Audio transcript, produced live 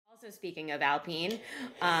Also, speaking of Alpine,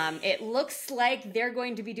 it looks like they're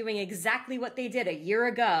going to be doing exactly what they did a year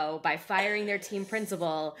ago by firing their team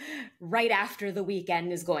principal right after the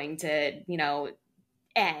weekend is going to,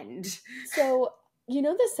 end. So, you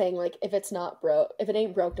know the saying, like, if it's not broke, if it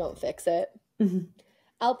ain't broke, don't fix it. Mhm.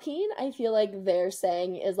 Alpine, I feel like their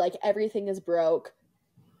saying is like, everything is broke.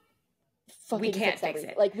 We Fucking can't fix fix everything.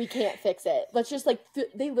 it. Like, we can't fix it. Let's just like,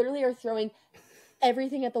 they literally are throwing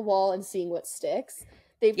everything at the wall and seeing what sticks.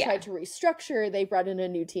 They've Yeah. tried to restructure. They brought in a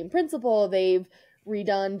new team principal. They've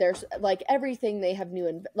redone their like everything. They have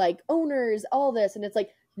new like owners, all this, and it's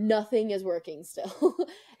like nothing is working still.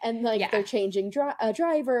 And like Yeah. they're changing a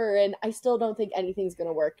driver, and I still don't think anything's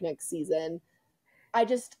gonna work next season. I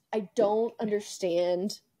don't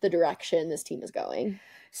understand the direction this team is going.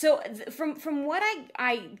 So from what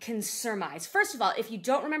I can surmise, first of all, if you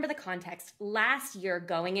don't remember the context, last year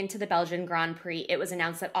going into the Belgian Grand Prix, it was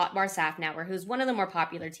announced that Otmar Szafnauer, who's one of the more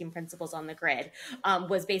popular team principals on the grid,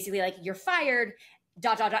 was basically like, you're fired, ...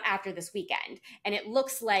 after this weekend. And it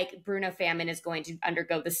looks like Bruno Famin is going to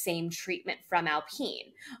undergo the same treatment from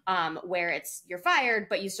Alpine, where it's, you're fired,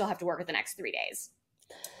 but you still have to work for the next 3 days.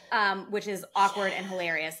 Which is awkward and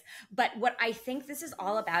hilarious. But what I think this is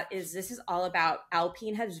all about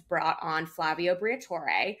Alpine has brought on Flavio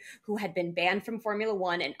Briatore, who had been banned from Formula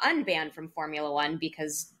One and unbanned from Formula One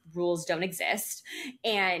because rules don't exist.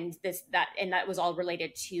 And that was all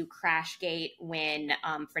related to Crashgate when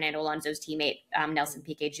Fernando Alonso's teammate Nelson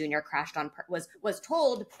Piquet Jr. was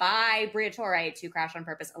told by Briatore to crash on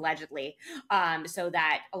purpose, allegedly, so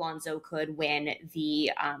that Alonso could win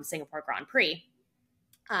the Singapore Grand Prix.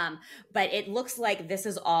 But it looks like this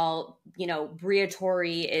is all,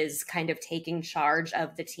 Briatore is kind of taking charge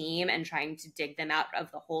of the team and trying to dig them out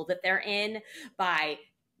of the hole that they're in by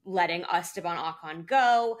letting Esteban Ocon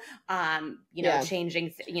go,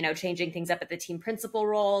 changing things up at the team principal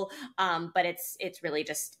role. But it's really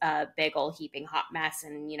just a big old heaping hot mess.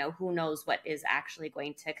 And, who knows what is actually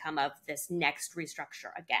going to come of this next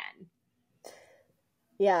restructure again.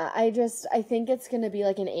 Yeah, I think it's going to be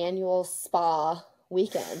like an annual spa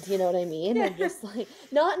weekend. You know what I mean? I'm just like,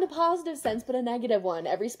 not in a positive sense, but a negative one.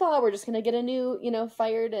 Every spa, we're just going to get a new,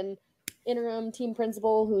 fired and interim team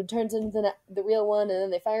principal who turns into the real one, and then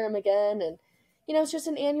they fire him again. And, it's just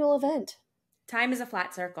an annual event. Time is a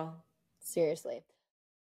flat circle. Seriously.